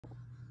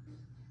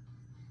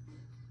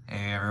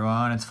Hey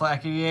everyone, it's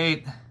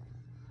Flack88.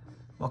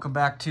 Welcome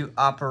back to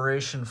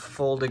Operation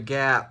Fulda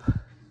Gap.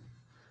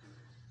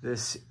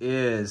 This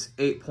is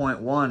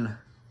 8.1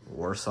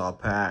 Warsaw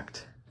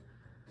Pact.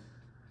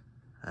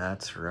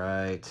 That's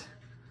right.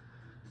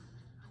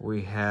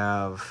 We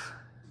have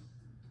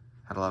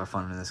had a lot of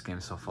fun in this game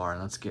so far.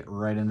 Let's get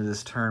right into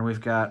this turn. We've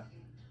got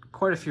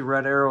quite a few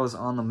red arrows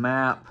on the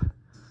map.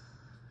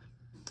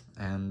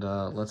 And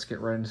let's get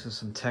right into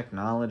some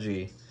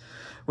technology,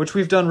 which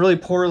we've done really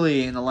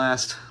poorly in the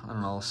last, I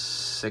don't know,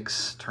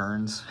 6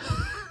 turns.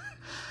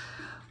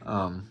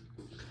 We're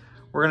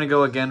going to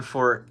go again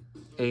for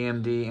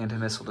AMD,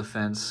 anti-missile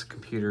defense,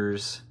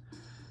 computers,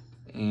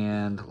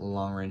 and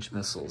long-range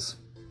missiles.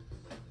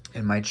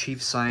 And my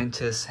chief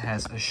scientist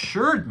has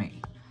assured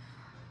me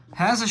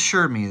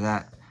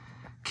that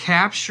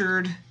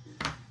captured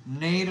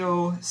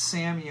NATO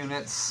SAM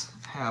units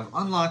have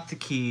unlocked the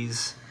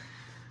keys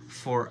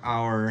for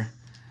our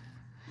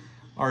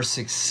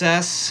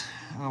success.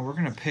 We're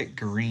gonna pick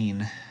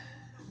green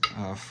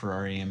for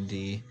our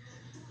AMD.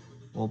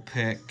 We'll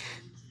pick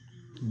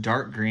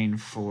dark green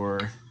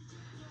for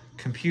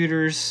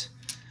computers,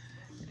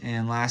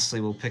 and lastly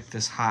we'll pick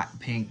this hot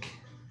pink.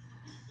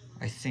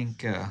 I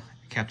think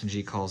Captain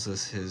G calls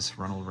this his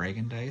Ronald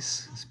Reagan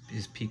dice,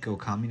 his Pico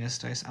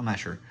communist dice. I'm not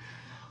sure.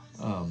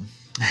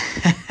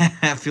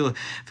 Feel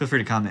free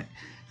to comment,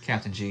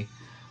 Captain G.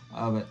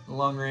 But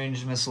long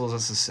range missiles,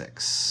 that's a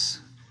 6.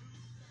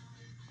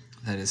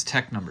 That is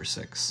tech number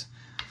 6.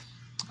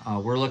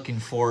 We're looking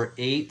for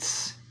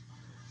 8s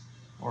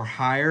or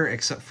higher,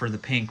 except for the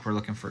pink, we're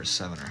looking for a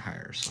 7 or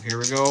higher. So here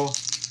we go.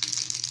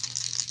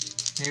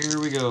 Here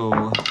we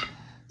go.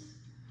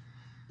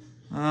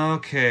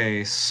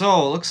 Okay,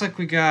 so it looks like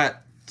we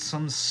got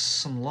some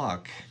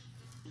luck.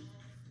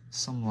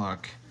 Some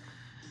luck.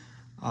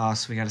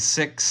 So we got a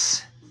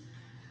 6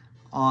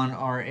 on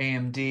our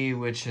AMD,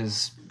 which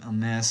is a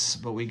miss,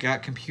 but we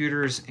got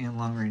computers and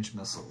long-range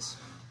missiles.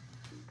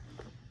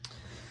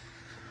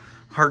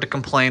 Hard to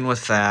complain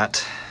with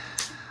that.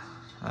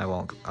 I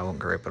won't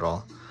gripe at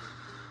all.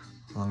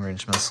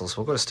 Long-range missiles.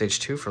 We'll go to stage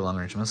 2 for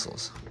long-range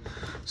missiles.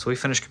 So we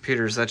finished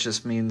computers. That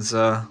just means we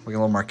get a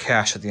little more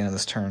cash at the end of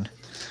this turn.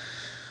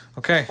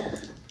 Okay,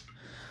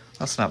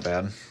 that's not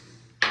bad.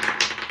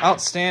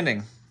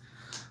 Outstanding.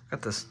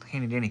 Got this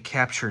handy-dandy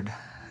captured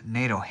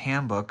NATO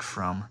handbook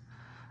from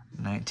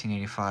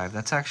 1985.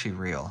 That's actually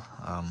real.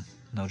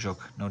 No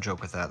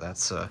joke with that.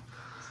 That's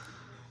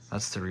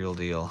the real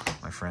deal,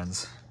 my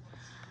friends.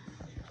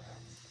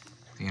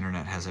 The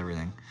internet has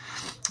everything.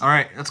 All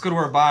right, let's go to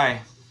our buy.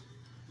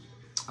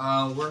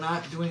 We're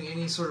not doing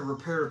any sort of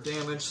repair of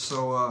damage,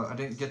 so I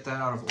didn't get that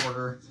out of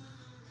order.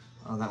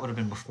 That would have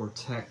been before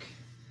tech.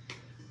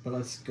 But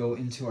let's go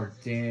into our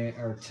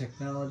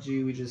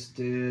technology we just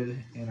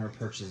did and our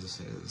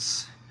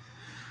purchases.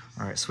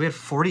 All right, so we have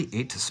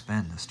 48 to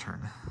spend this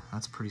turn.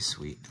 That's pretty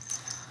sweet.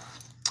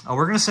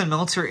 We're going to send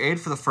military aid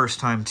for the first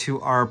time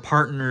to our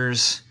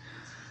partners,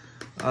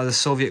 the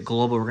Soviet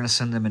Global. We're going to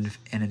send them an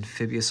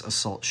amphibious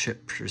assault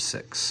ship for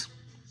 6.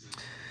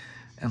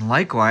 And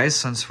likewise,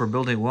 since we're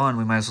building 1,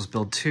 we might as well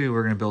build 2.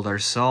 We're going to build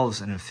ourselves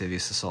an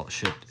amphibious assault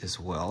ship as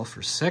well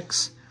for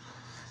 6.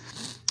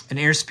 An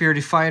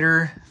air-spirited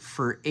fighter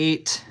for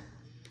 8.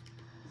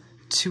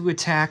 2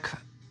 attack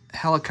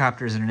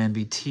helicopters and an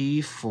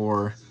MBT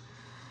for,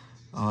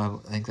 I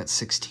think that's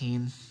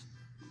 16.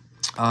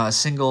 A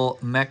single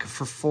mech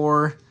for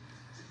 4.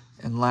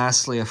 And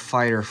lastly, a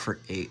fighter for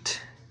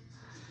 8.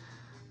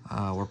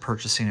 We're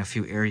purchasing a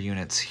few air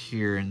units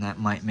here, and that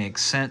might make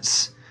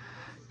sense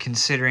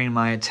considering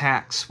my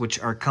attacks, which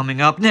are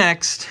coming up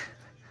next.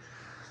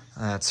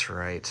 That's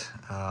right.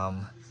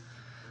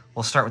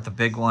 We'll start with the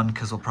big one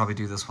because we'll probably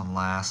do this one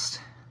last.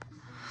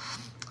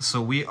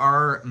 So we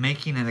are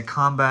making it a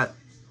combat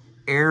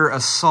air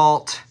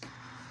assault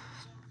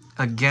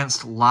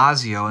against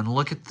Lazio, and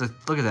look at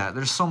that.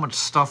 There's so much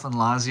stuff in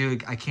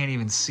Lazio. I can't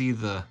even see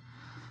the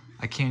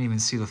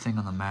thing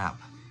on the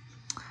map.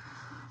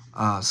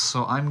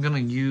 So I'm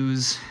gonna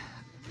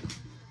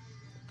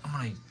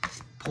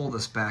pull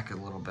this back a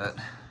little bit.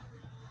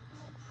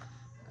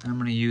 I'm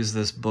gonna use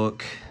this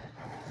book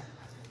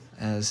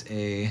as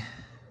a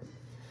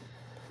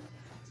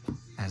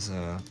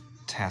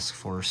task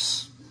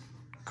force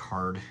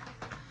card.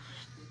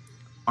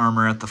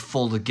 Armor at the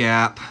Fulda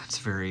Gap. It's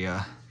very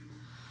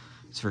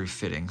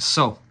fitting.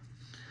 So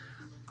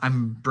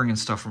I'm bringing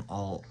stuff from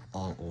all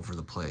over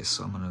the place.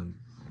 So I'm gonna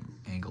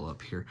angle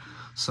up here.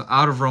 So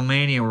out of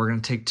Romania, we're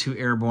gonna take 2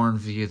 airborne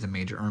via the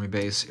major army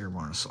base,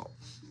 airborne assault.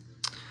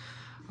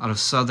 Out of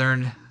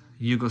southern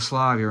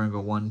Yugoslavia, we're gonna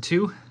go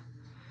 1-2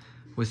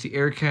 with the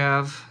air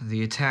cav,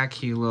 the attack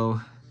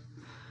helo,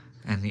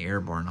 and the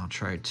airborne. I'll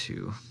try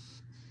to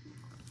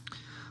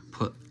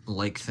put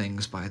like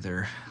things by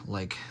their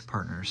like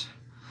partners.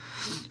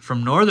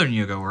 From northern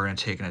Yugo, we're gonna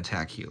take an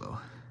attack helo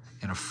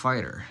and a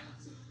fighter.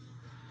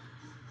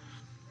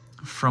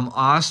 From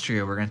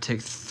Austria, we're gonna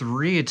take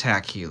 3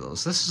 attack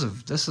helos.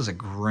 This is a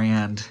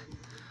grand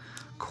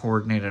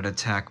coordinated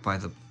attack by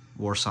the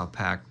Warsaw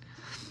Pact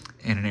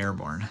and an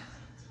airborne.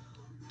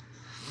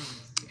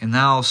 And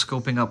now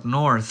scoping up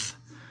north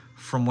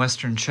from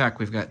Western Czech,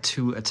 we've got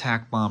 2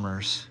 attack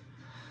bombers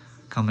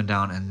coming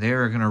down, and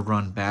they're going to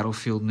run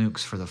battlefield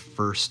nukes for the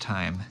first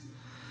time.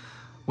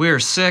 We are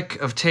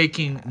sick of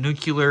taking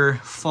nuclear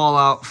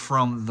fallout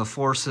from the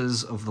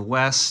forces of the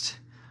West,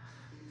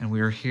 and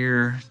we are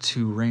here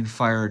to rain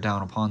fire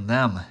down upon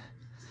them.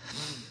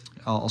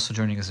 Also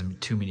joining us in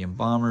 2 medium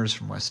bombers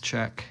from West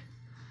Czech,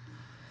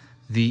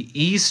 the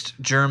East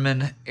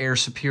German air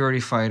superiority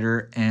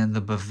fighter and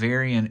the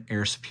Bavarian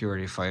air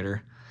superiority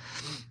fighter.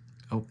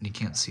 Oh, you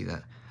can't see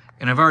that.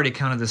 And I've already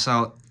counted this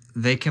out.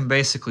 They can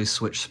basically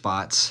switch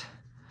spots.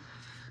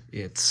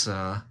 It's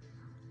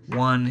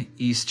 1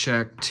 East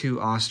Czech, 2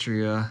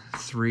 Austria,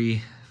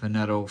 3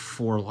 Veneto,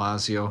 4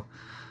 Lazio,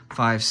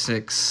 5,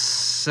 6,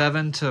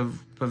 7 to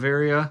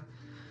Bavaria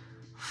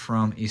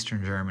from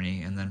Eastern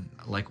Germany, and then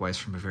likewise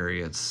from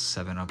Bavaria, it's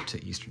 7 up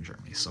to Eastern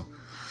Germany. So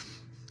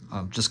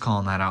just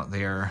calling that out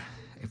there,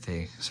 if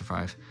they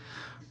survive,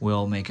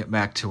 will make it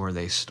back to where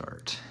they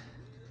start.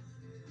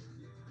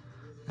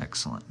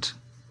 Excellent.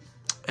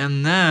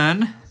 And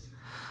then,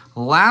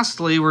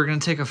 lastly, we're going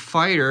to take a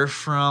fighter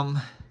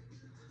from,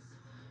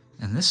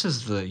 and this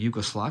is the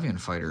Yugoslavian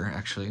fighter,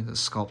 actually, the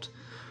sculpt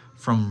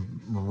from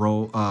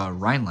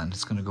Rhineland.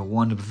 It's going to go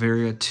 1 to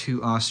Bavaria,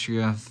 2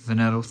 Austria,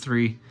 Veneto,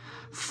 3,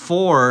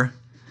 4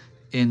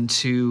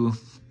 into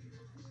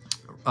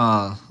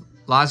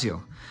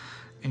Lazio.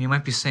 And you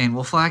might be saying,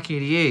 well, Flak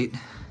 88,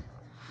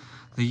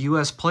 the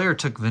U.S. player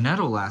took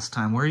Veneto last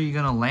time. Where are you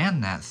going to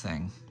land that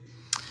thing?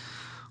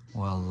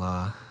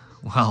 Well,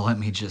 let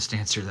me just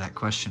answer that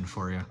question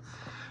for you.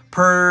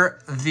 Per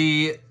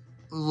the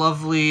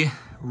lovely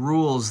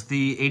rules,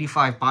 the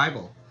 85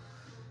 Bible.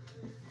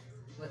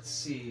 Let's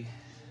see.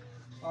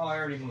 Oh, I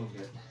already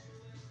moved it.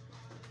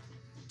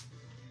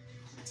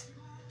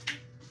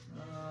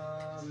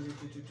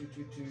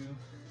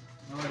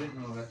 No, I didn't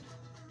move it.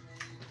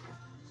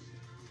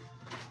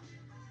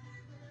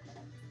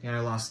 Yeah, I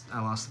lost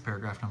the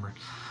paragraph number.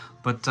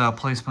 But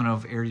placement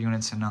of air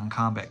units in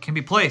non-combat can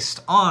be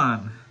placed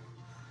on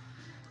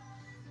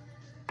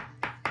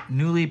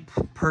newly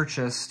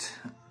purchased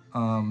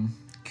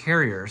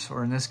carriers,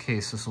 or in this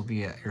case, this will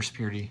be an air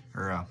superiority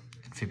or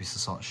amphibious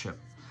assault ship.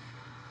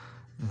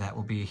 That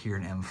will be here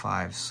in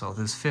M5. So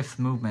this 5th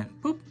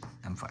movement, boop,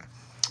 M5.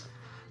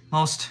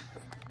 Most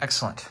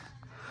excellent.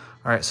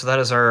 All right, so that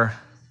is our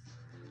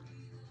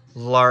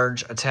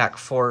large attack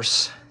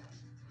force.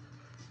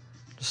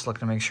 Just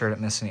looking to make sure I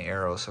didn't miss any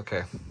arrows.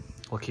 Okay,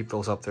 we'll keep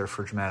those up there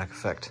for dramatic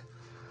effect.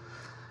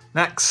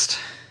 Next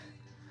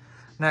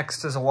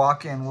is a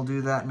walk-in. We'll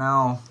do that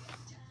now.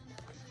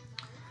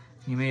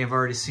 You may have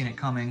already seen it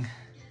coming.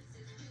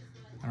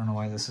 I don't know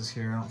why this is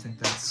here. I don't think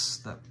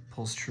that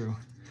pulls true.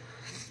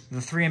 The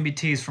 3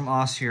 MBTs from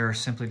Austria are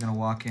simply going to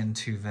walk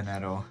into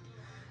Veneto.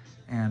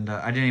 And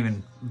I didn't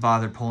even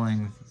bother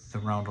pulling the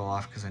roundel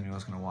off because I knew I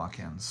was going to walk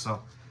in.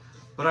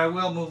 But I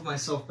will move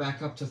myself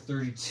back up to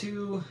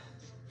 32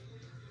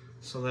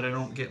 so that I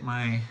don't get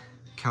my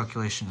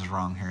calculations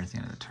wrong here at the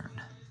end of the turn.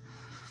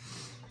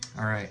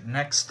 All right,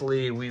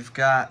 nextly, we've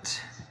got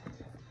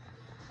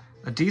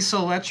a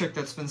diesel electric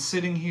that's been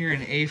sitting here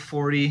in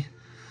A40,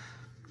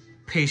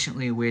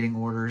 patiently awaiting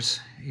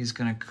orders. He's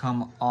gonna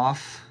come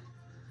off.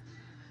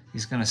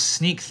 He's gonna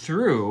sneak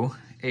through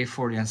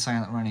A40 on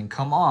silent running,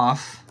 come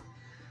off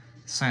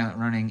silent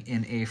running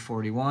in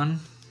A41,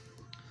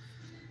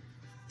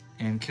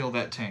 and kill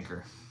that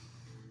tanker.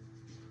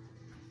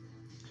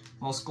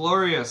 Most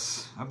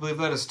glorious. I believe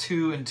that is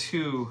 2 and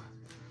 2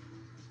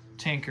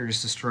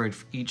 tankers destroyed,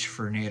 each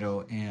for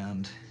NATO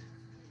and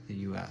the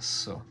US.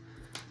 So,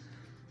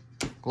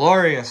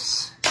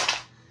 glorious.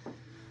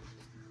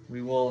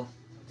 We will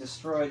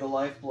destroy the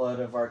lifeblood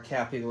of our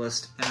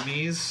capitalist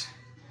enemies,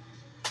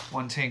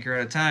 1 tanker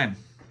at a time.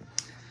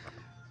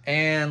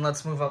 And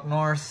let's move up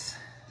north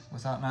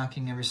without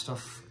knocking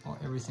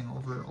everything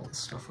over, all the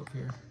stuff up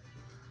here.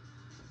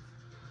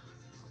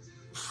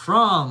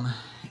 From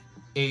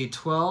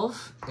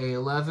A12,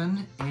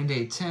 A11, and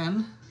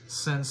A10,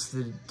 since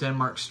the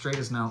Denmark Strait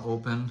is now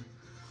open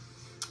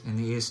and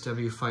the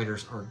ASW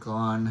fighters are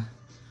gone,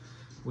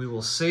 we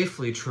will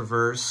safely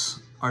traverse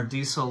our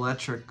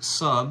diesel-electric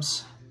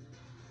subs,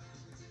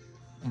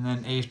 and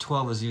then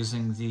A12 is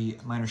using the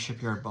minor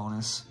shipyard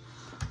bonus,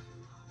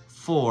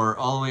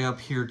 all the way up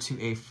here to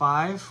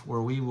A5,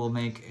 where we will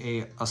make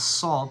a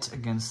assault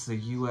against the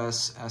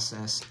US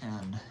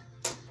SSN.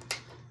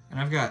 And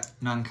I've got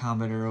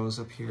non-combat arrows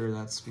up here.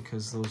 That's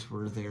because those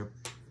were there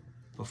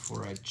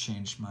before I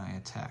changed my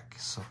attack.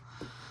 So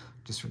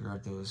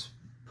disregard those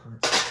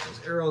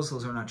arrows.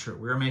 Those are not true.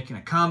 We are making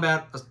a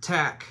combat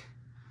attack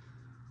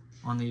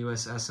on the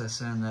US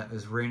SSN that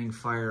is raining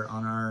fire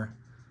on our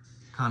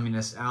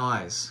communist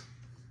allies.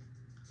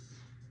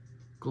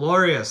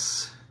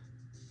 Glorious.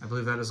 I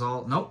believe that is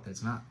all. Nope,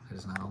 it's not. It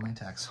is not all my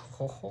attacks.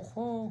 Ho, ho,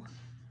 ho.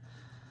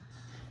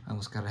 I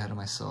almost got ahead of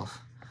myself.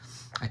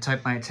 I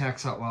typed my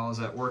attacks out while I was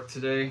at work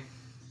today.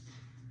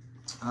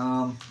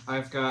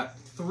 I've got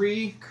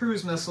 3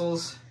 cruise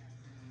missiles,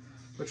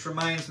 which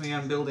reminds me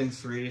I'm building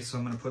 3, so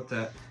I'm going to put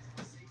that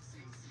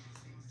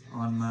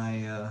on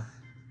my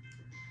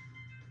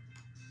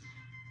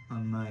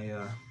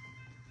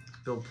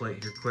build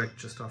plate here quick,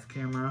 just off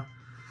camera.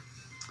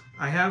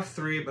 I have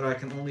 3, but I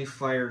can only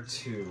fire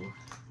 2.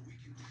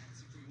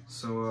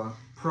 So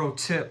pro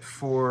tip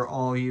for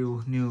all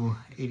you new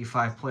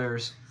 85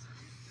 players,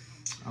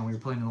 when you're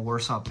playing in the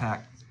Warsaw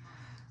pack,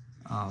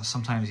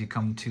 sometimes you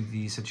come to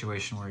the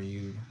situation where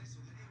you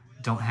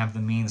don't have the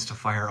means to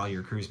fire all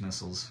your cruise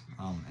missiles,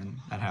 and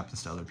that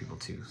happens to other people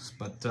too.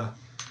 But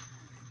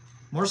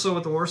more so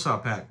with the Warsaw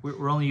pack,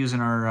 we're only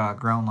using our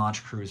ground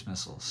launch cruise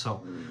missiles.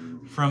 So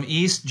from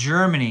East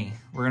Germany,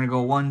 we're going to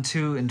go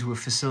 1-2 into a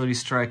facility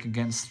strike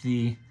against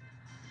the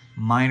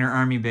minor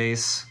army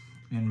base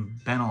in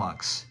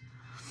Benelux.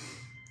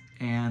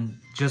 And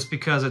just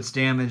because it's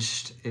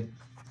damaged, it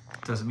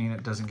doesn't mean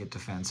it doesn't get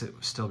defense. It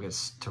still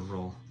gets to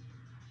roll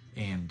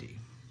AMD.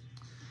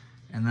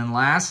 And then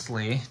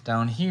lastly,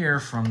 down here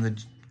from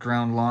the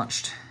ground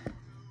launched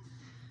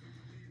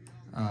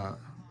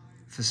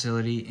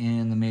facility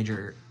in the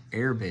major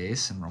air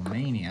base in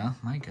Romania.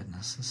 My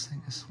goodness, this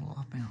thing is a little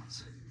off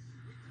balance.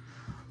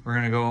 We're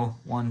gonna go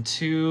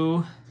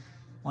 1-2,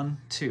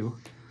 1-2,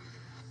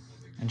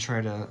 and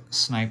try to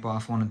snipe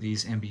off one of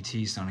these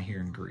MBTs down here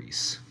in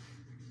Greece.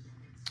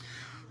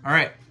 All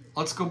right,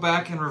 let's go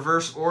back in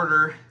reverse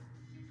order.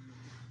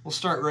 We'll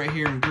start right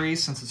here in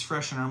Greece since it's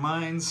fresh in our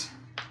minds.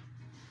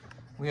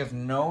 We have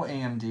no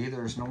AMD,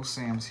 there's no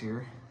SAMs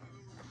here.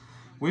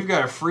 We've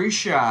got a free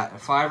shot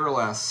at 5 or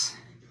less.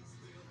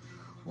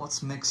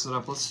 Let's mix it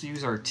up. Let's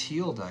use our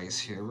teal dice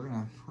here. We're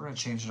gonna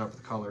change it up with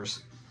the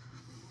colors.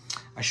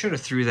 I should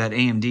have threw that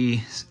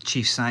AMD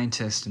chief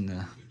scientist in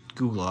the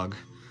gulag.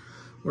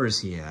 Where is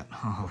he at?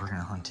 Oh, we're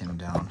gonna hunt him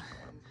down.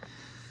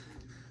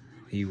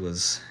 He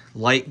was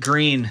light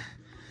green.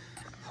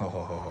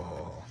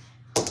 Oh,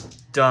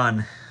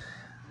 done.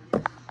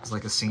 It's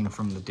like a scene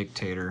from The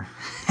Dictator.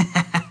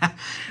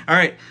 All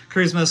right,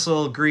 cruise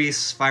missile,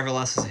 Greece, 5 or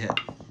less is a hit.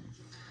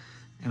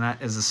 And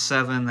that is a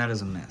 7, that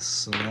is a miss.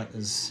 So that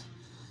is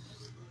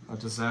a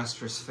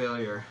disastrous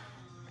failure.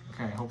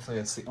 Okay, hopefully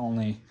it's the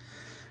only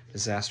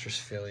disastrous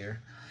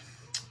failure.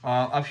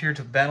 Up here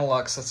to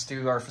Benelux, let's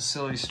do our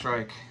facility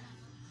strike.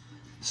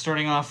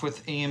 Starting off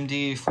with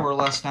AMD, 4 or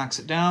less knocks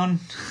it down.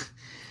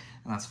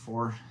 And that's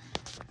 4.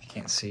 You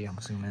can't see, I'm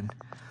zooming in.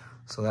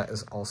 So that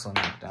is also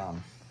knocked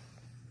down.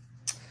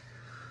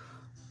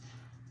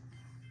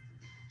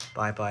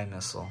 Bye-bye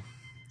missile.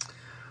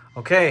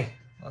 Okay,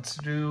 let's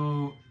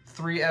do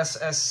 3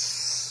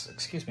 SS,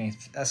 excuse me,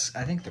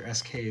 I think they're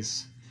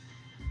SKs.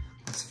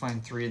 Let's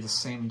find 3 of the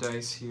same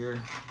dice here.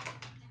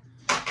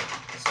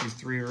 Let's do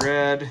 3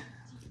 red.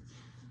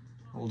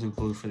 We'll do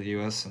blue for the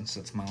US since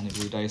it's my only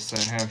blue dice that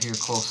I have here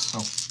close. So,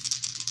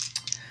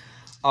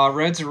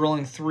 reds are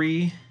rolling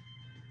 3,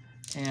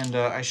 and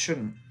I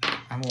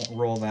won't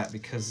roll that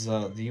because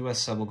the US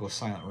sub will go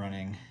silent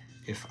running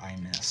if I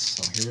miss.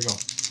 So here we go.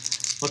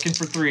 Looking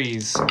for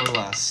 3s or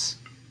less.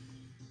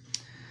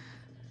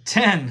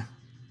 10,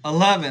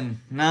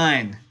 11,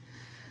 9.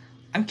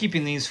 I'm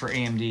keeping these for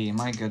AMD.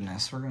 My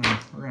goodness, we're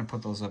gonna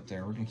put those up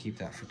there. We're gonna keep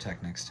that for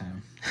tech next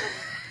time.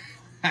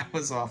 That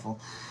was awful.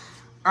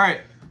 All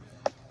right.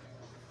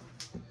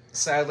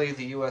 Sadly,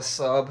 the US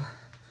sub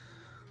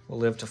will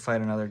live to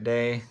fight another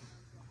day.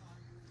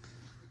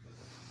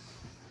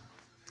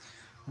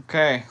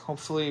 Okay,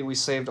 hopefully we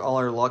saved all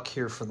our luck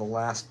here for the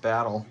last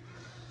battle.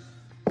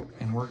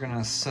 And we're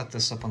gonna set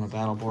this up on the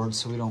battle board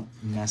so we don't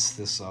mess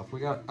this up.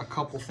 We got a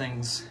couple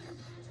things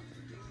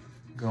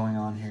going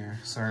on here.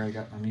 Sorry,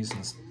 I'm using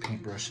this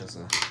paintbrush as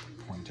a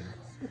pointer.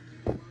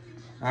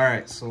 All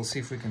right, so we'll see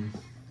if we can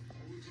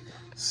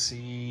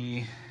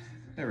see.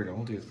 There we go,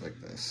 we'll do it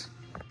like this.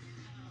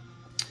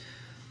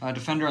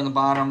 Defender on the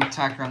bottom,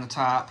 attacker on the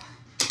top.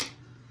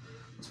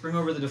 Let's bring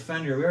over the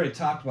defender. We already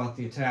talked about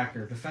the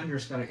attacker.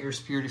 Defender's got an air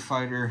superiority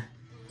fighter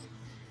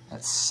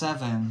at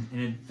 7, an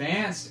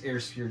advanced air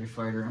superiority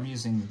fighter. I'm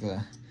using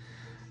the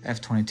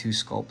F-22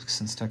 sculpt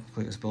since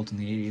technically it was built in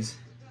the 80s.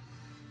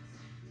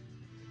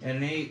 At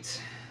an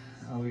 8,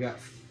 we got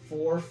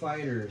 4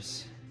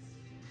 fighters.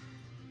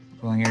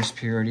 Rolling air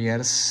superiority at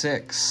a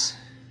 6.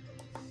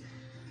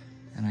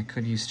 And I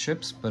could use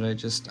chips, but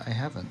I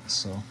haven't,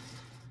 so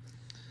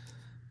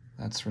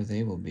that's where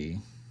they will be.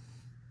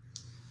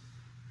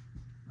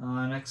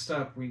 Next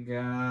up, we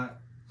got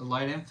the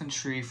light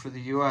infantry for the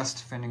US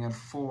defending at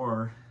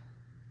 4.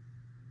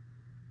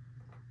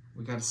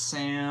 We got a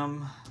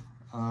SAM,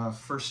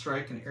 first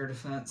strike and air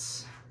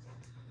defense.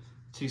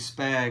 2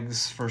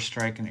 Spags, first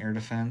strike and air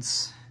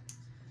defense.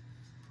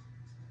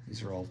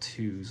 These are all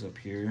 2s up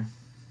here.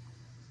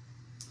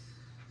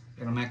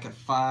 Got a mech at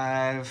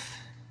 5.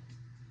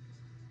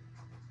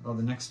 Oh,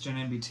 the next gen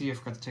MBT, I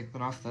forgot to take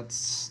that off.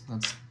 That's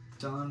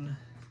done.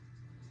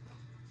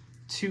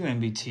 2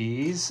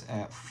 MBTs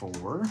at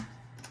 4.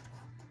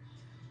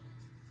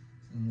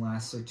 And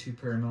lastly, 2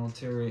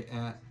 paramilitary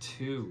at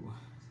 2.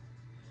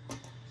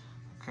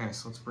 Okay,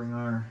 so let's bring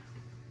our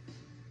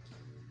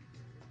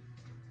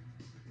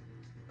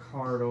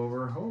card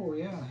over. Oh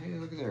yeah, hey,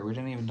 look at there. We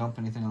didn't even dump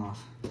anything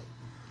off.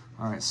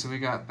 All right, so we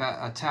got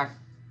attack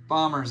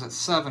bombers at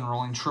 7,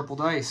 rolling triple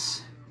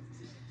dice.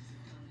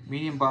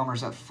 Medium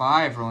bombers at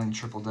 5, rolling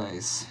triple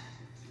dice.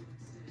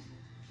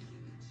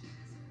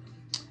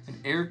 An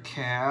air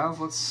cav,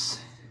 let's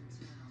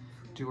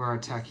do our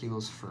attack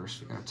helos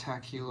first. We got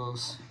attack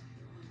helos.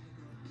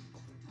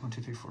 1,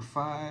 2, 3, 4,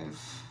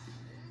 5.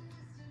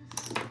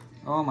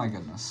 Oh my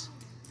goodness.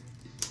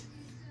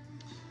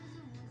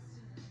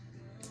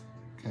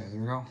 Okay, there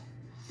we go.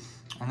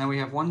 And then we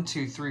have 1,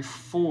 2, 3,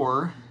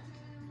 4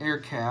 air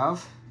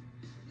cav.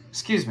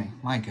 Excuse me,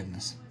 my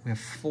goodness. We have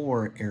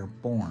 4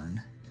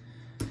 airborne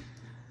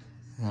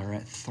that are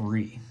at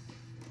 3.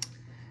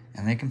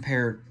 And they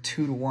compare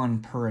 2 to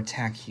 1 per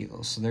attack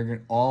helo. So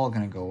they're all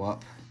going to go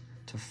up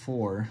to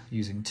 4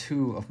 using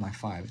 2 of my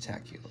 5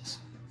 attack helos.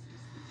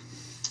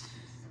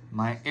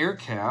 My air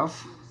cav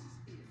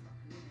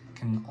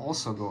can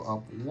also go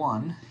up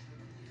 1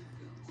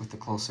 with the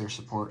close air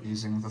support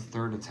using the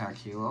 3rd attack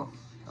helo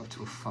up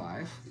to a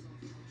 5.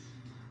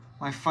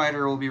 My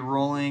fighter will be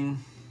rolling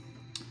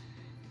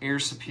air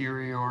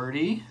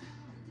superiority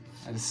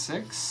at a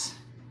 6.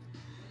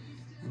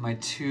 And my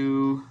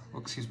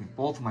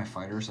both of my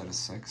fighters at a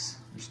 6.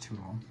 There's 2 of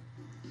them.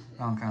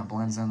 That one kind of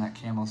blends in, that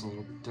camo's a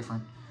little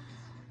different.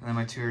 And then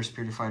my 2 air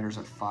superiority fighters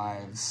at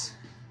 5s.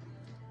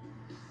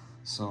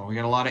 So we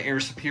got a lot of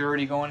air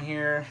superiority going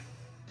here.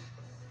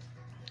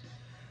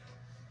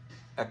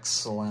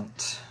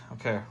 Excellent.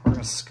 Okay, we're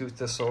gonna scoot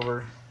this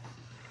over.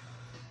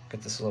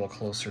 Get this a little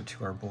closer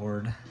to our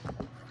board.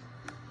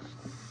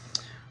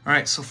 All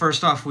right, so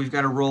first off, we've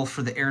got to roll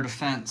for the air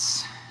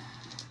defense.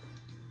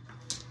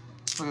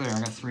 Look at there, I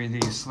got 3 of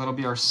these. So that'll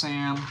be our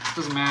SAM.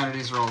 Doesn't matter,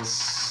 these are all the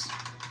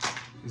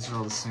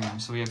same.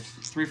 So we have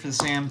 3 for the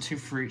SAM, 2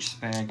 for each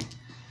SPAG.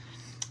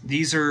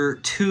 These are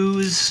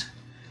 2s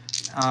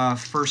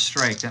first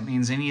strike. That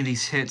means any of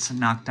these hits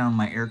knock down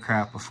my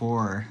aircraft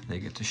before they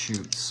get to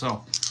shoot.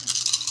 So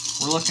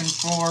we're looking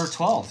for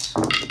 12s.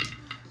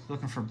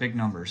 Looking for big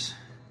numbers.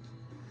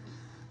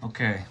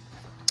 Okay.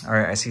 All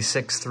right, I see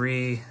 6,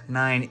 3,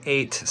 9,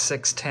 8,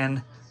 6,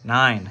 10,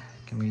 9.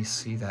 Can we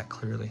see that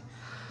clearly?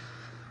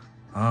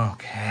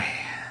 Okay.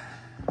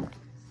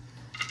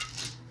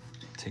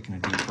 Taking a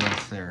deep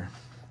breath there.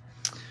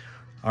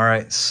 All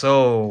right,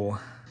 so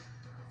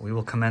we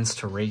will commence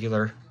to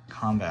regular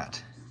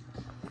combat.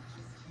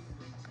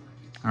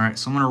 All right,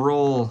 so I'm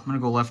gonna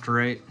go left to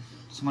right.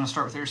 So I'm gonna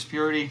start with air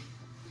superiority.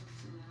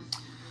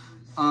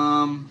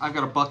 I've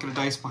got a bucket of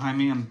dice behind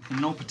me. I'm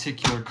in no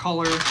particular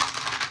color.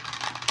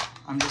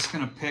 I'm just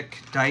gonna pick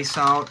dice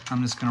out.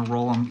 I'm just gonna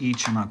roll them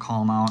each. I'm gonna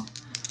call them out.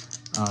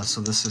 So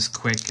this is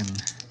quick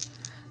and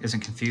isn't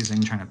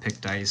confusing, trying to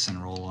pick dice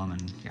and roll them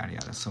and yada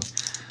yada. So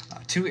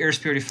 2 air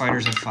superiority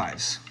fighters at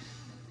 5s.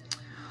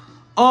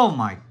 Oh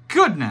my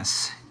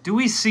goodness! Do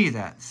we see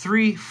that?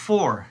 3,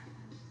 4.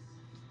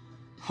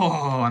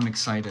 Oh, I'm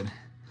excited.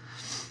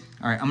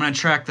 All right, I'm gonna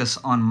track this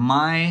on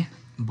my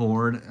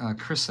board.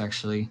 Chris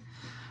actually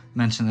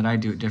mentioned that I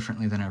do it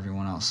differently than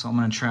everyone else. So I'm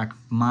gonna track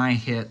my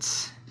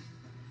hits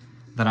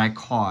that I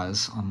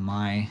cause on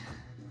my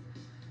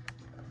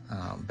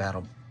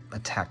battle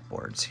attack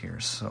boards here.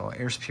 So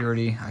air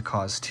superiority, I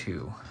cause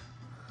 2.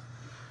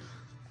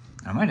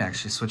 I might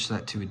actually switch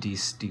that to a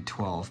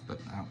D12, but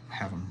I don't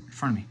have them in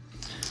front of me.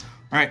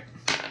 All right,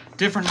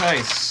 different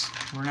dice.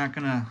 We're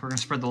gonna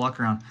spread the luck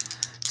around.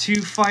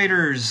 2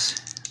 fighters,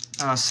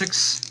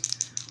 6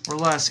 or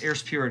less air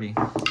superiority.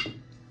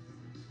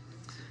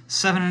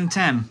 7 and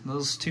 10,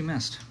 those 2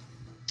 missed.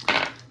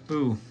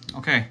 Boo,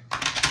 okay.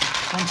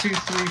 1, 2,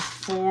 3,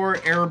 4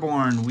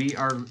 airborne. We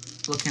are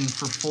looking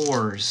for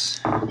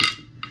 4s.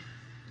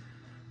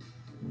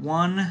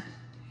 1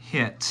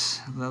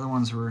 hit. The other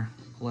ones were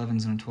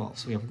 11s and a 12.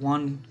 So we have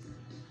 1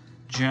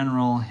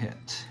 general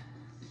hit.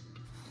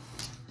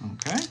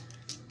 Okay.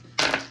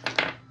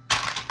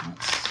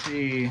 Let's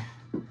see.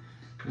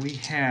 We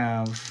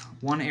have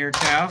 1 air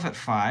cav at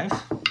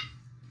 5.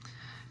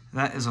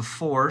 That is a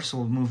 4, so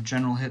we'll move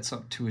general hits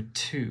up to a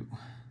 2.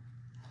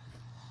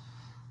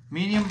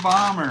 Medium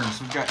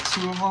bombers, we've got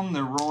 2 of them.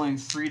 They're rolling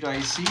 3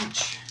 dice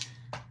each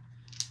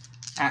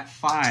at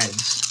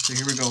 5s. So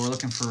here we go. We're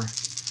looking for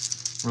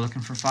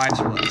 5s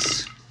or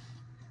less.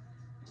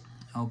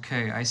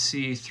 Okay, I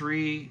see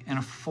 3 and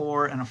a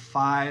 4 and a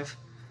 5.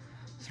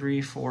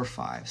 3, 4,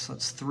 5. So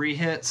that's 3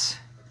 hits.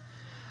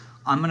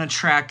 I'm going to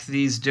track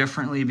these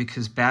differently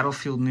because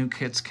battlefield nuke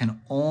hits can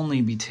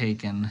only be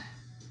taken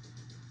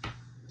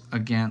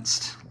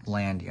against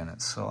land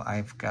units. So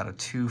I've got a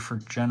 2 for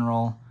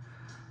general,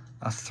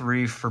 a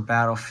 3 for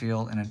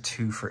battlefield, and a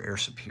 2 for air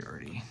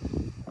superiority.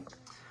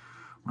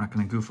 We're not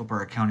going to goof up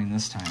our accounting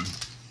this time.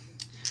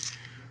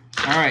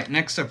 All right,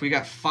 next up we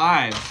got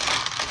 5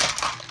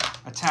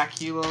 attack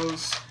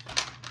helos.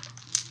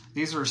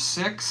 These are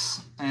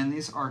 6, and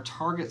these are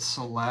target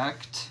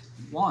select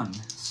 1.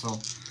 So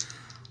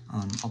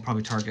I'll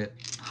probably target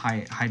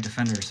high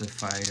defenders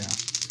if I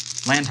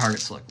land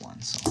target select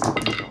 1. So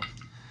there we go.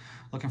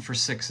 Looking for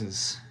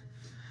 6s.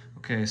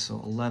 Okay,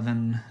 so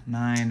 11,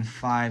 9,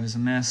 5 is a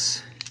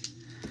miss.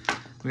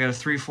 We got a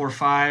 3, 4,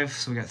 5,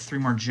 so we got 3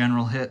 more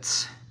general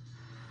hits.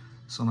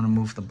 So I'm going to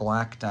move the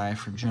black die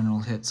for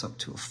general hits up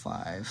to a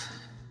 5.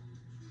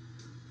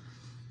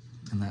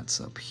 And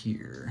that's up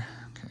here.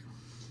 Okay.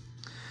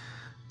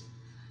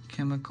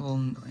 Chemical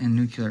and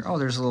nuclear. Oh,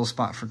 there's a little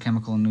spot for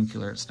chemical and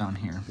nuclear. It's down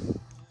here.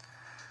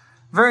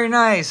 Very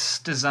nice,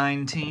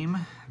 design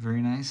team.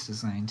 Very nice,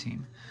 design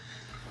team.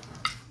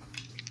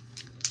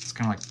 It's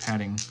kind of like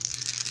patting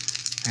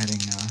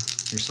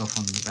yourself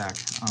on the back.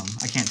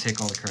 I can't take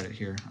all the credit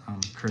here.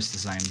 Chris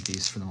designed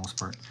these for the most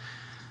part.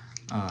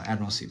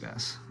 Admiral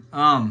Seabass.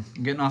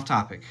 Getting off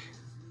topic.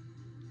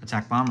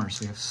 Attack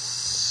bombers. We have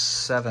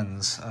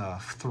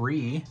 7s,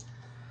 3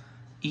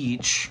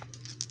 each.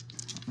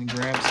 Let me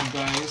grab some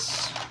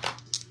dice.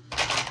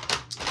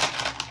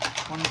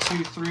 1,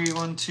 2, 3,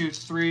 1, 2,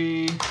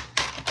 3.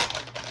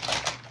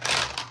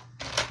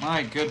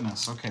 My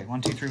goodness. Okay,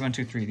 1, 2, 3, 1,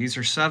 2, 3. These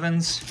are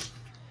 7s.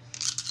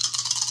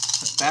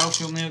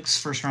 Battlefield nukes,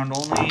 first round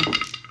only.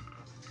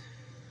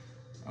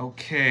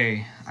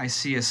 Okay, I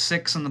see a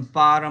 6 on the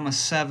bottom, a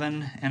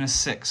 7, and a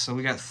 6. So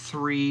we got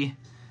 3.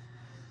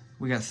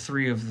 We got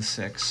 3 of the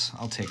 6.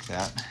 I'll take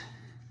that.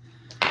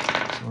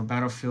 So our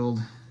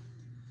battlefield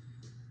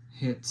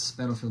hits,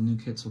 battlefield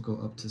nuke hits will go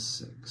up to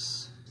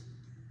 6.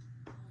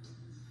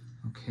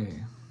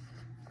 Okay.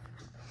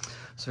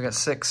 So we got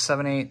 6,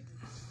 7, 8.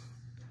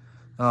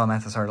 Oh,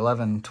 math is hard.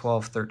 11,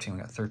 12, 13. We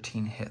got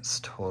 13 hits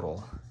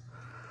total.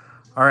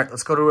 All right,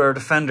 let's go to our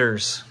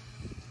defenders.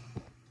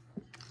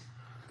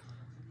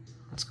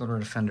 Let's go to our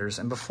defenders.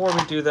 And before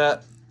we do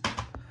that,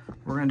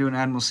 we're going to do an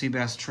Admiral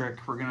Seabass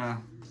trick. We're going to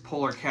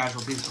pull our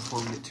casualties before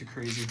we get too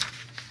crazy.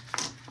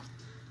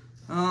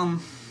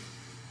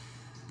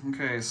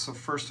 Okay, so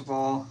first of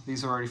all,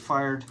 these are already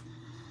fired.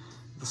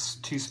 The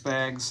 2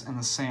 Spags and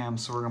the SAM,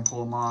 so we're going to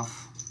pull them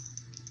off.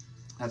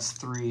 That's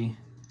 3.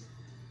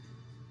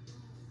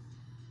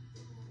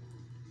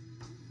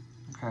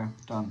 Okay,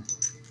 done.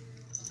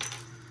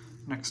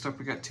 Next up,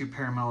 we got 2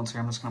 paramilitary.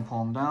 I'm just going to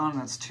pull them down.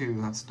 That's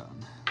 2. That's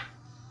done.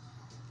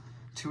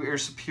 2 air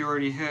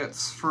superiority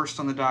hits. First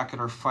on the docket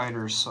are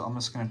fighters, so I'm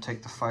just going to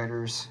take the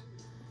fighters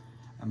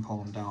and pull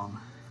them down.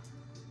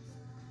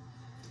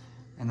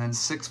 And then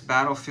 6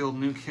 battlefield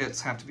nuke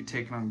hits have to be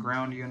taken on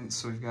ground units.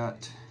 So we've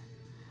got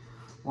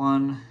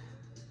 1,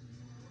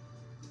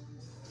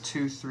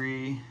 2,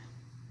 3.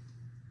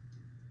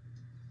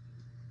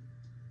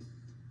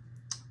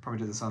 Probably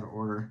did this out of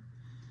order.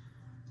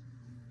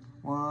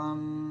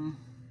 1,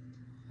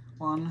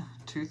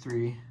 2,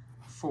 3,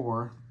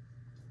 4,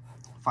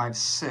 5,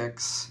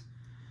 6.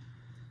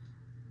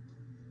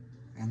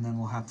 And then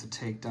we'll have to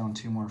take down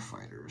 2 more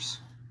fighters.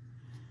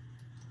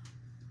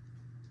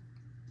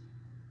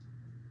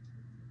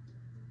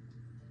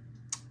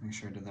 Make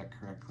sure I did that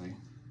correctly.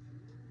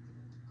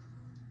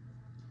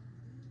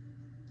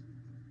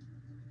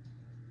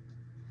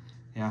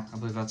 Yeah, I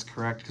believe that's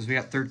correct because we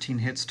got 13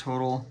 hits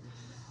total.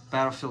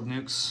 Battlefield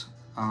nukes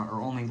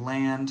are only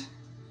land.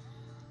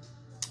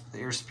 The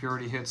air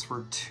superiority hits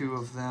were 2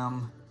 of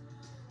them.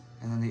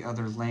 And then the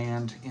other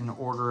land in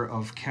order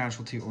of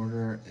casualty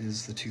order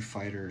is the 2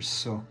 fighters.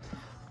 So,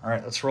 all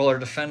right, let's roll our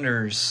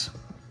defenders.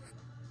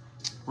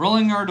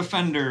 Rolling our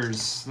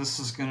defenders. This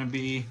is gonna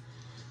be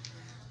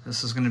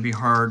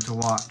hard to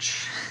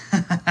watch.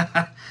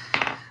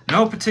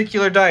 No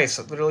particular dice.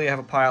 I literally have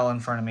a pile in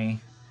front of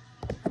me.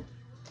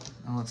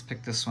 Now let's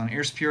pick this one.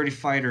 Air superiority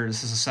fighter.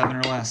 This is a 7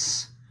 or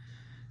less.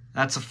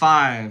 That's a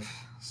 5.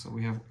 So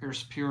we have air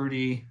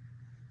superiority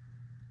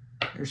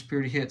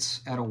hits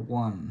at a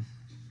 1.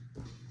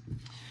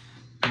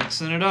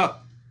 Mixing it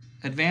up.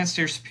 Advanced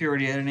air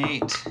superiority at an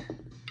 8.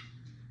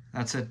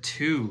 That's a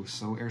 2.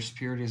 So air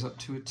superiority is up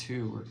to a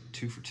 2, or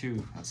 2 for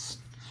 2. That's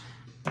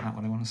not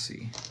what I want to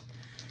see.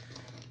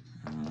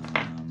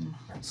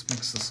 Let's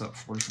mix this up.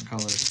 4 different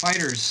colors.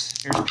 Fighters,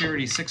 air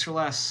superiority 6 or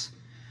less.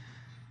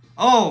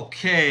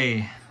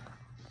 Okay.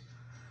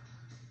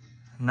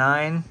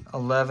 9,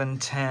 11,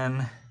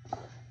 10,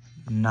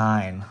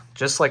 9.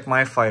 Just like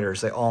my fighters,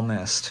 they all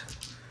missed.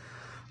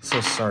 So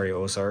sorry,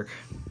 Ozark.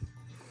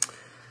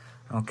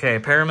 Okay,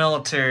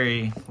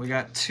 paramilitary. We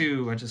got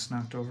 2. I just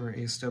knocked over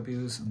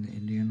ASWs in the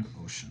Indian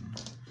Ocean.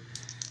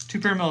 2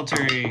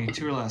 paramilitary,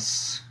 2 or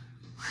less.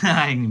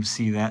 I can even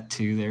see that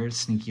 2 there.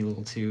 Sneaky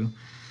little 2.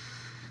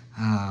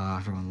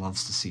 Everyone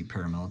loves to see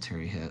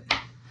paramilitary hit.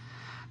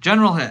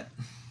 General hit.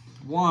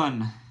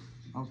 1.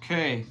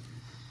 Okay.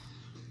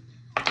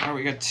 All right,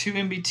 we got 2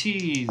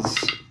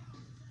 MBTs.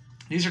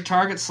 These are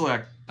target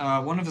select.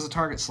 One of them is a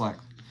target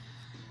select.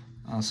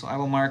 So I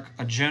will mark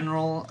a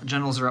general.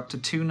 Generals are up to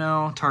 2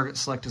 now. Target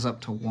select is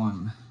up to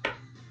 1.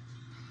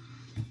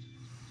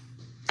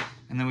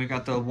 And then we've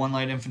got the 1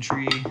 light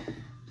infantry.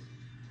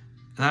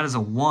 That is a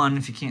 1.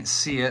 If you can't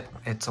see it,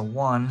 it's a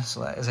 1.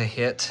 So that is a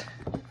hit.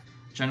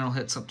 General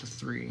hits up to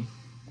 3.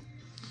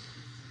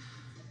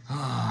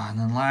 And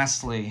then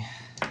lastly,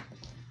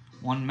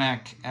 1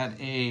 mech at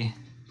a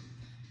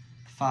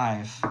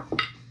 5.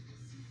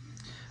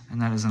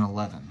 And that is an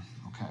 11.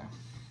 Okay.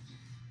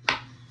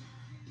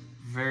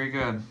 Very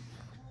good.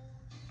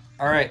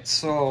 All right,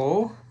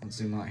 so let's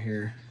zoom out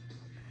here.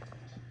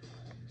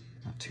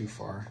 Not too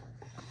far.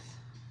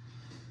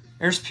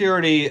 Air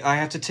superiority, I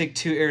have to take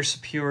 2 air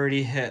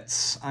superiority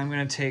hits. I'm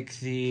going to take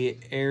the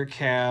air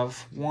cav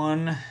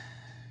 1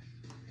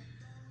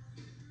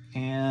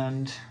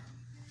 and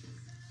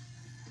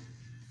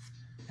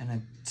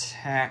an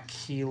attack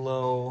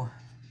helo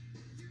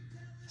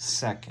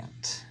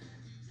 2nd.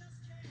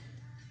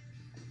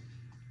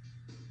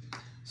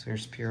 So air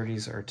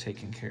superiorities are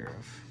taken care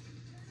of.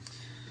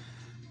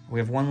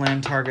 We have 1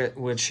 land target,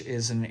 which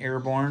is an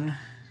airborne.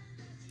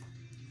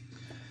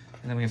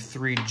 And then we have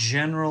 3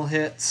 general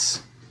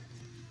hits,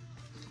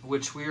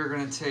 which we are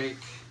going to take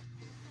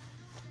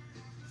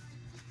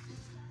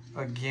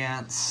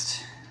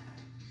against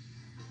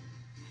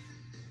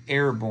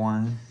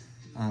airborne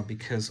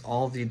because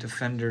all the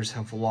defenders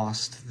have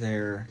lost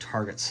their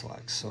target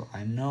select. So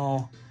I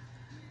know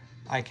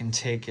I can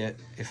take it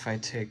if I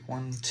take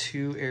 1,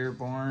 2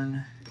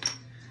 airborne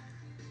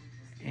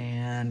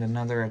and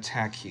another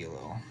attack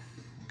helo.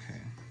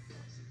 Okay.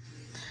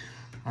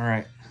 All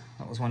right,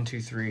 that was 1, 2,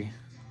 3.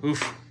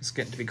 Oof, it's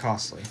getting to be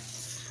costly.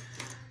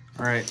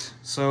 All right,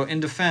 so in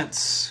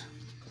defense,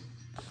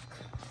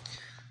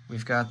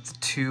 we've got the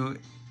 2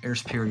 air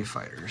superiority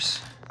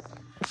fighters.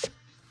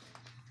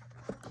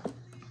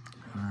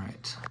 All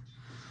right,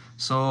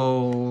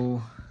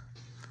 so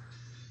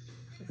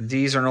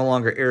these are no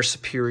longer air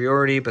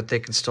superiority, but they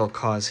can still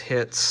cause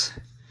hits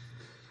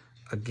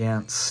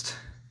against,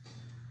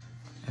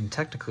 and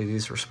technically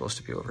these were supposed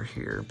to be over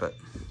here, but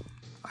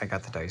I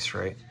got the dice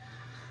right.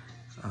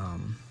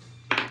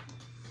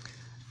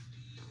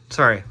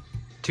 Sorry,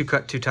 two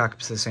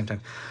topics at the same time.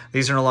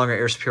 These are no longer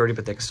air superiority,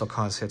 but they can still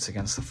cause hits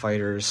against the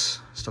fighters.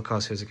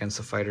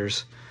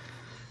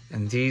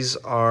 And these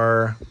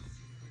are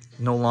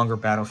no longer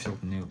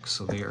battlefield nukes,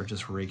 so they are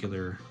just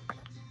regular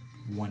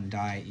 1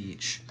 die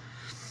each.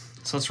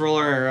 So let's roll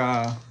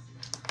our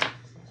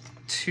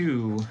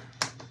 2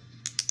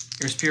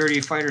 air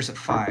superiority fighters at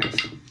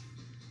 5.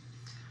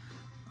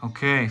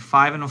 Okay,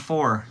 5 and a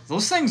 4.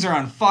 Those things are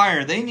on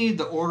fire. They need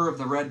the Order of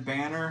the Red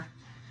Banner.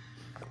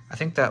 I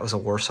think that was a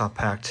Warsaw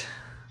Pact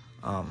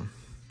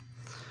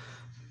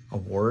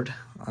award.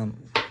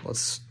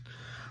 Let's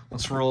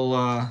roll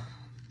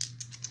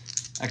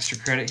extra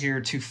credit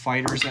here. 2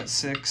 fighters at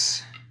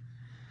 6.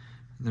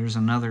 There's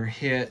another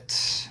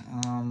hit.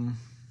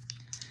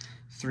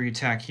 3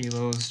 attack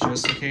helos,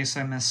 just in case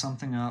I mess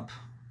something up.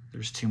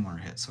 There's 2 more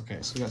hits. Okay,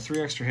 so we got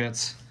 3 extra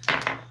hits.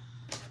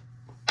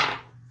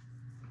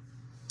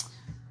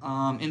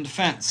 In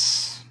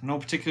defense, no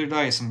particular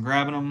dice. I'm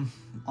grabbing them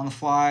on the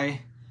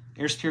fly.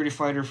 Air superiority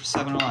fighter for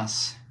 7 or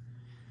less.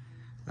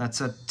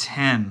 That's a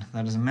 10.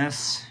 That is a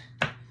miss.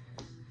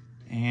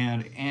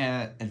 And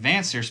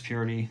advanced air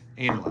superiority,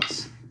 8 or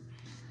less.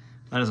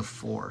 That is a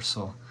 4.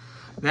 So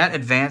that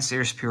advanced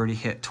air superiority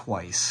hit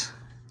twice.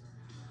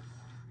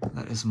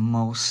 That is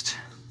most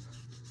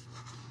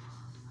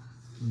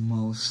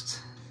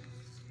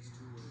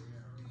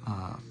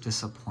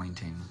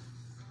disappointing.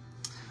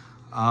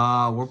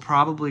 We're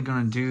probably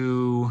gonna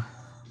we'll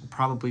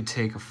probably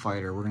take a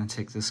fighter. We're gonna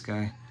take this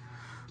guy.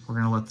 We're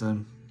gonna let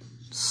the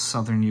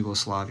Southern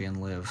Yugoslavian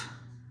live.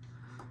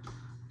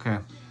 Okay.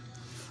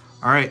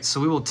 All right, so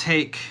we will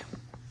take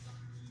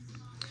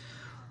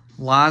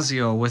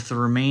Lazio with the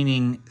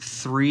remaining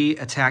 3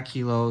 attack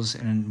helos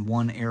and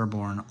 1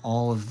 airborne.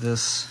 All of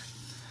this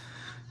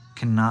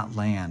cannot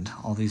land,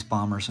 all these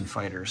bombers and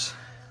fighters.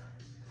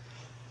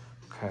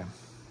 Okay.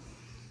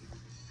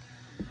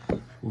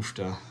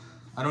 Oofda.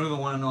 I don't even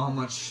want to know how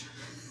much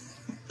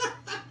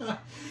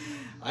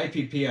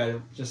IPP I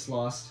just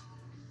lost.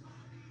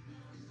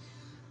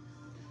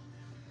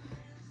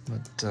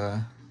 But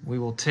we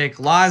will take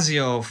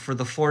Lazio for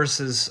the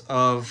forces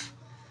of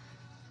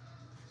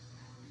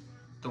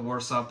the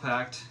Warsaw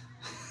Pact.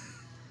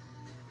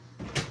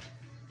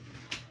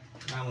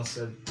 I almost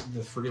said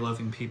the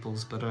free-loving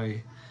peoples, but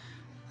I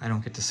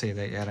don't get to say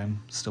that yet.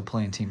 I'm still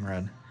playing Team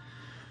Red.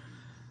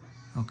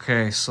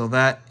 Okay, so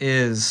that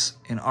is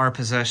in our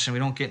possession. We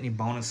don't get any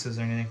bonuses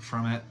or anything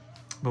from it,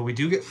 but we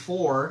do get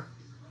 4,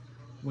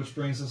 which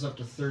brings us up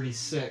to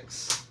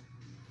 36,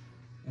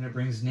 and it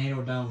brings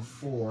NATO down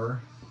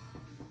 4.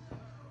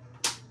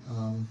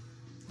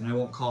 And I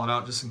won't call it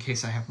out just in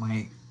case I have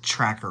my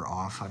tracker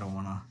off. I don't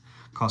want to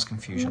cause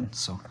confusion.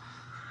 So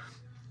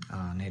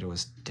NATO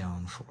is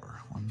down 4.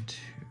 1, 2.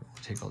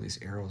 We'll take all these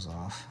arrows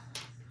off.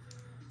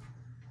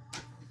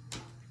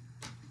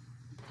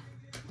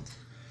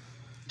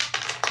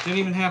 Didn't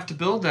even have to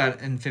build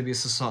that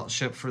amphibious assault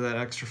ship for that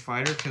extra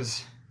fighter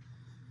because,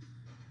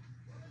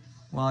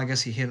 well, I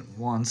guess he hit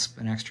once,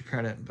 an extra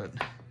credit, but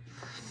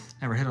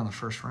never hit on the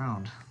first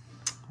round.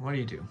 What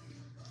do?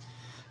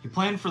 You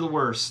plan for the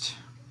worst.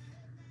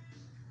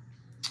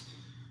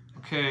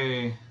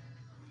 Okay,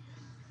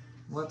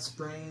 let's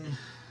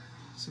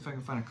see if I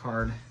can find a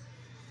card.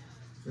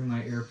 Bring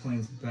my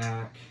airplanes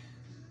back.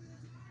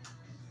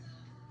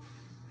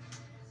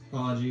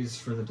 Apologies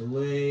for the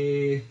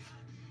delay.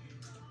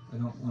 I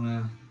don't want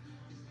to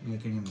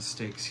make any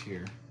mistakes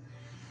here.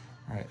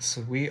 All right,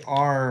 so we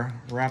are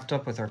wrapped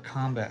up with our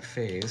combat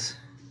phase.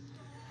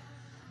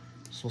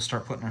 So we'll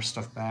start putting our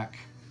stuff back.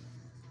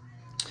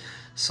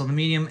 So the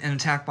medium and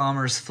attack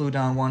bombers flew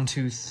down 1,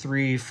 2,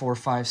 3, 4,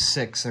 5,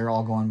 6. They're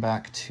all going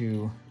back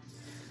to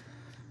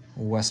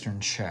Western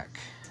Czech.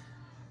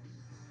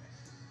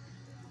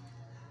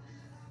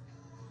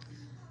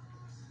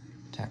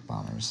 Attack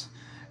bombers.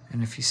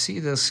 And if you see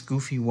this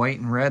goofy white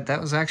and red,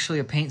 that was actually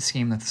a paint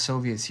scheme that the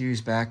Soviets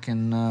used back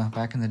in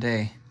the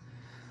day.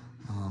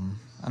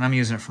 And I'm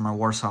using it for my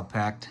Warsaw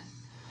Pact,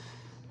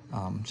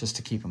 just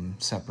to keep them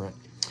separate.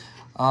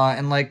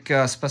 And like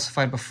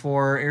specified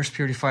before, air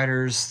superiority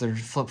fighters, they're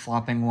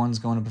flip-flopping. One's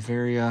going to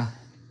Bavaria,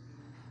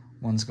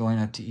 one's going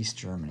up to East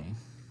Germany.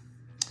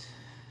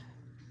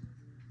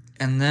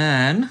 And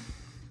then,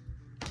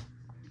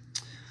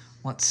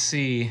 let's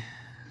see.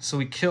 So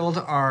we killed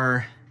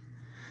our...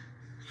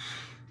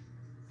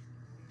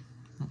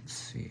 Let's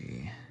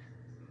see.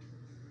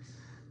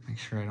 Make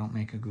sure I don't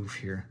make a goof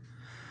here.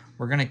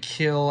 We're going to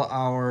kill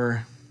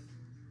our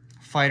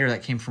fighter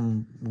that came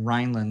from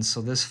Rhineland.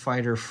 So this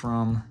fighter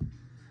from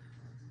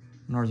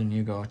Northern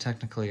Yugo.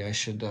 Technically, I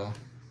should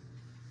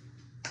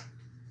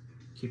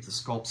keep the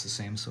sculpts the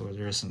same so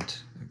there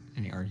isn't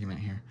any argument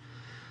here.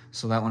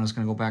 So that one is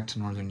going to go back to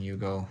Northern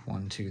Yugo.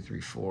 1, 2,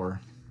 3,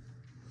 4.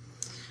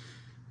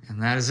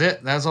 And that is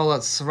it. That's all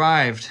that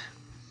survived.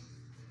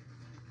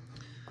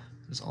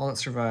 That's all that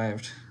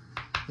survived.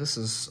 This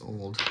is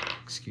old.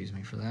 Excuse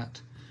me for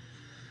that.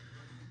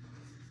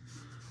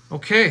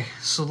 Okay,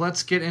 so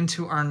let's get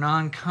into our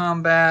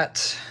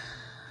non-combat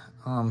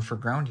for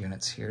ground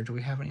units here. Do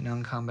we have any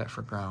non-combat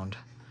for ground?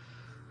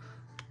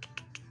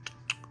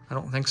 I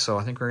don't think so.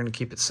 I think we're going to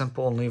keep it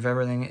simple and leave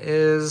everything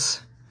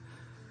as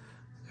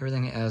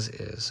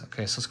is.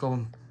 Okay, so let's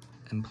go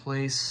and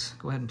place.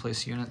 Go ahead and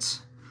place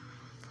units.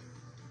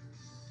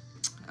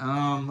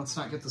 Let's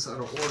not get this out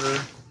of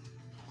order.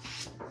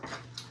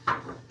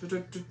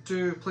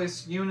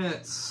 Place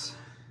units.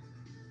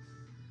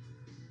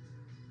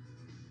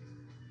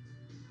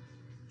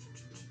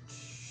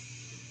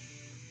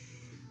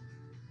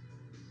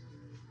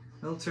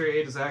 Military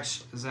aid is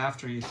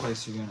after you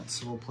place your units,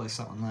 so we'll place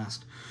that one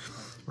last.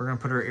 We're going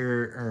to put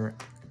our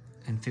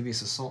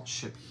amphibious assault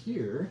ship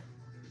here.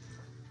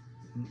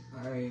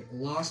 I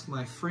lost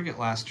my frigate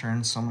last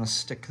turn, so I'm going to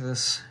stick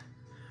this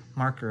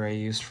marker I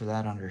used for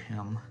that under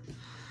him,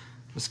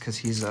 just because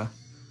he's a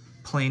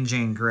plain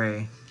Jane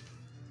Grey.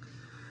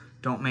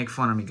 Don't make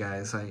fun of me,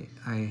 guys. I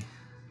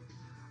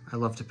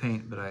love to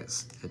paint, but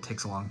it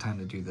takes a long time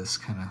to do this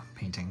kind of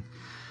painting.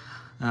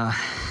 All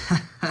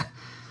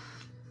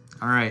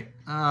right,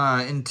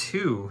 in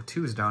two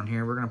is down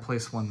here. We're gonna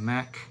place one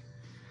mech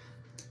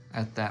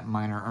at that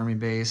minor army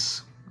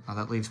base.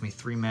 That leaves me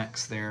 3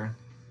 mechs there.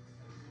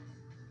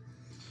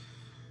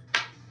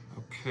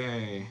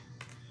 Okay,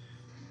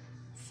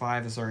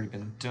 5 has already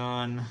been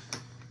done.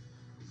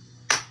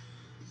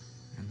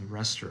 And the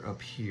rest are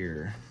up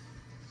here.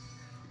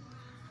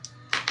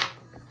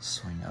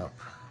 Swing up.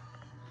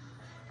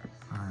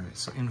 All right,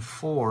 so in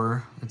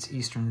 4, it's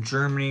Eastern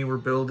Germany. We're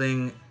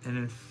building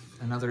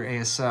another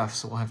ASF,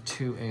 so we'll have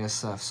 2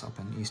 ASFs up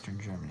in Eastern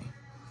Germany.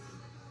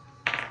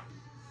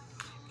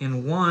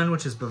 In 1,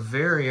 which is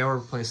Bavaria, we're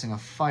placing a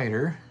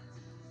fighter.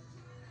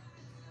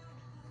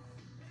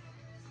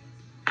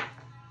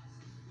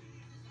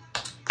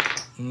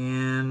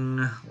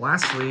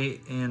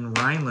 Lastly, in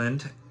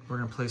Rhineland, we're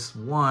going to place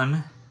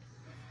 1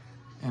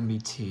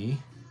 MBT.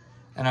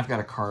 And I've got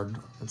a card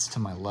that's to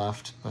my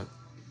left, but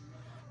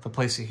if I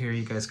place it here,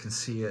 you guys can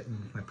see it,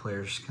 and my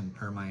players can,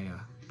 or my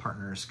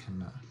partners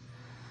can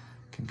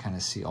kind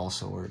of see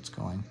also where it's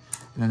going.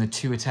 And then the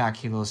 2 attack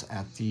helos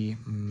at the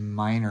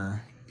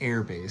minor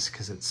air base,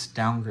 because it's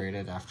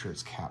downgraded after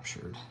it's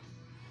captured.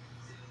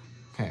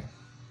 Okay,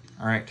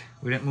 all right.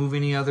 We didn't move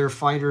any other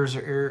fighters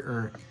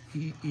or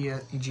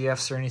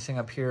EGFs or anything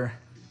up here.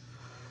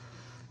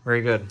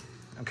 Very good.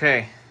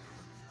 Okay.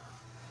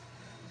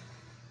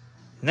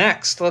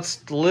 Next, let's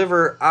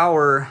deliver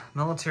our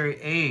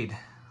military aid.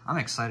 I'm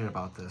excited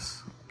about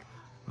this.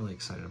 Really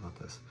excited about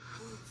this.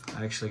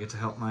 I actually get to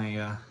help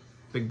my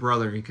big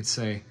brother, you could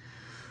say.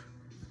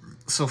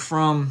 So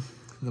from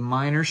the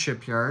minor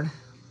shipyard,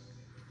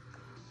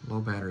 low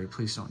battery,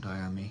 please don't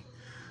die on me.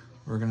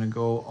 We're gonna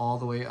go all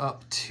the way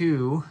up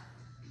to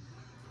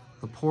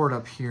the port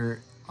up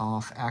here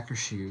off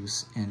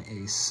Akershus in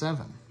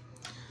A7.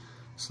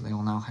 So they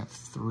will now have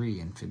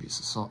 3 amphibious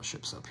assault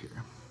ships up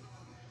here.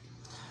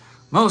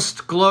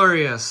 Most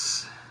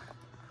glorious.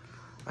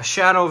 A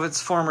shadow of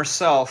its former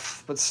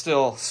self, but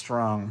still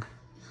strong.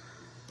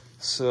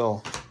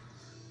 Still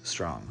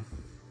strong.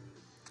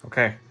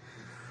 Okay,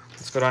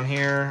 let's go down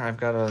here. I've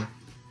got a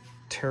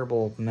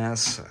terrible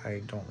mess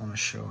I don't want to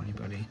show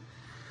anybody.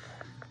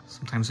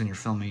 Sometimes when you're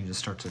filming, you just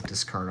start to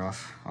discard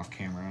off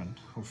camera, and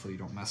hopefully you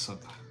don't mess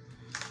up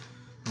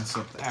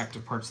the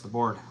active parts of the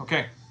board.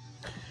 Okay.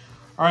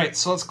 All right,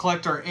 so let's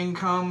collect our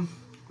income.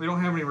 We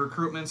don't have any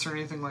recruitments or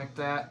anything like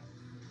that.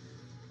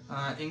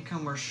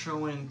 Income, we're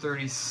showing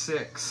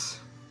 36.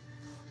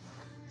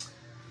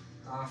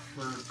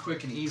 For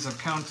quick and ease of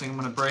counting, I'm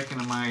going to break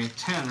into my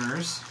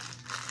tenors,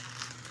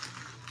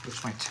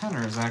 which my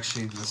tenor is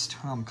actually this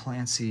Tom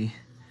Clancy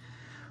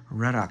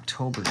Red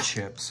October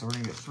chips. So we're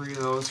gonna get 3 of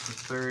those for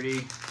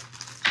 30.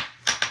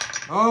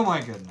 Oh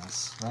my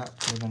goodness, that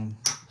would have been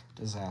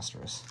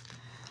disastrous.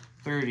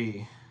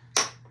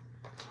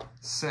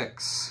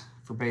 36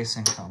 for base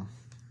income.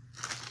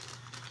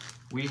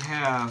 We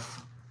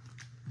have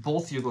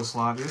both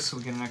Yugoslavias, so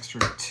we get an extra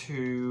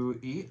 2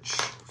 each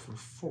for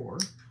 4.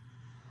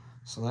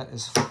 So that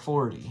is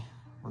 40.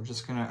 We're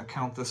just gonna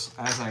account this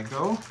as I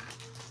go,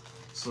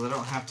 so I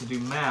don't have to do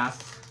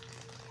math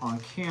on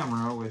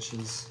camera, which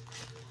is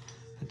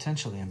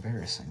potentially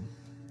embarrassing.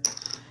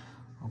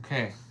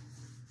 Okay,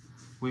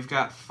 we've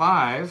got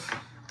 5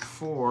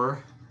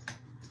 for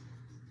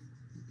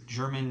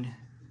German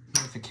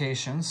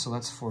unification, so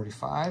that's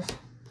 45.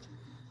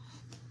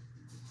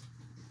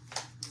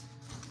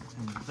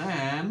 And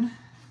then,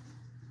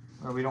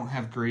 well, we don't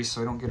have Greece,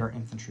 so we don't get our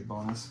infantry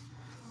bonus.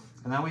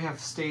 And then we have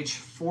stage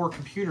 4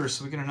 computers,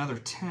 so we get another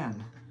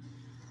 10.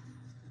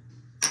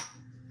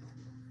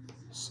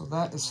 So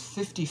that is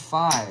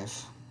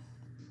 55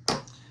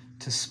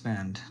 to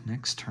spend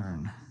next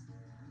turn.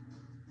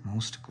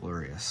 Most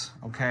glorious.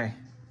 Okay.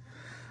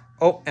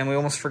 Oh, and we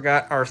almost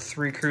forgot our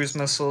 3 cruise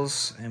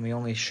missiles, and we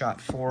only shot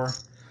 4.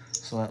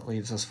 So that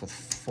leaves us with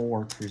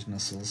 4 cruise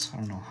missiles. I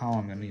don't know how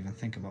I'm going to even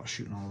think about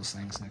shooting all those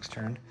things next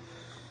turn,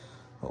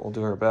 but we'll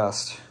do our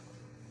best.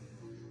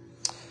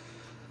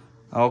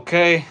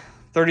 Okay,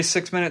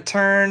 36-minute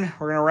turn.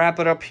 We're going to wrap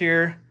it up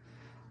here.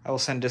 I will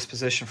send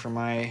disposition for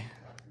my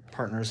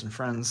partners and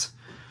friends.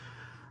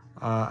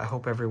 I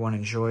hope everyone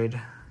enjoyed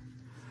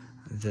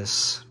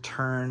this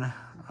turn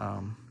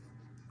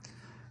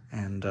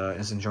and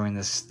is enjoying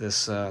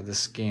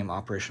this game,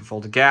 Operation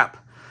Fulda Gap.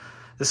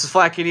 This is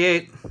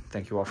Flak88.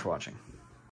 Thank you all for watching.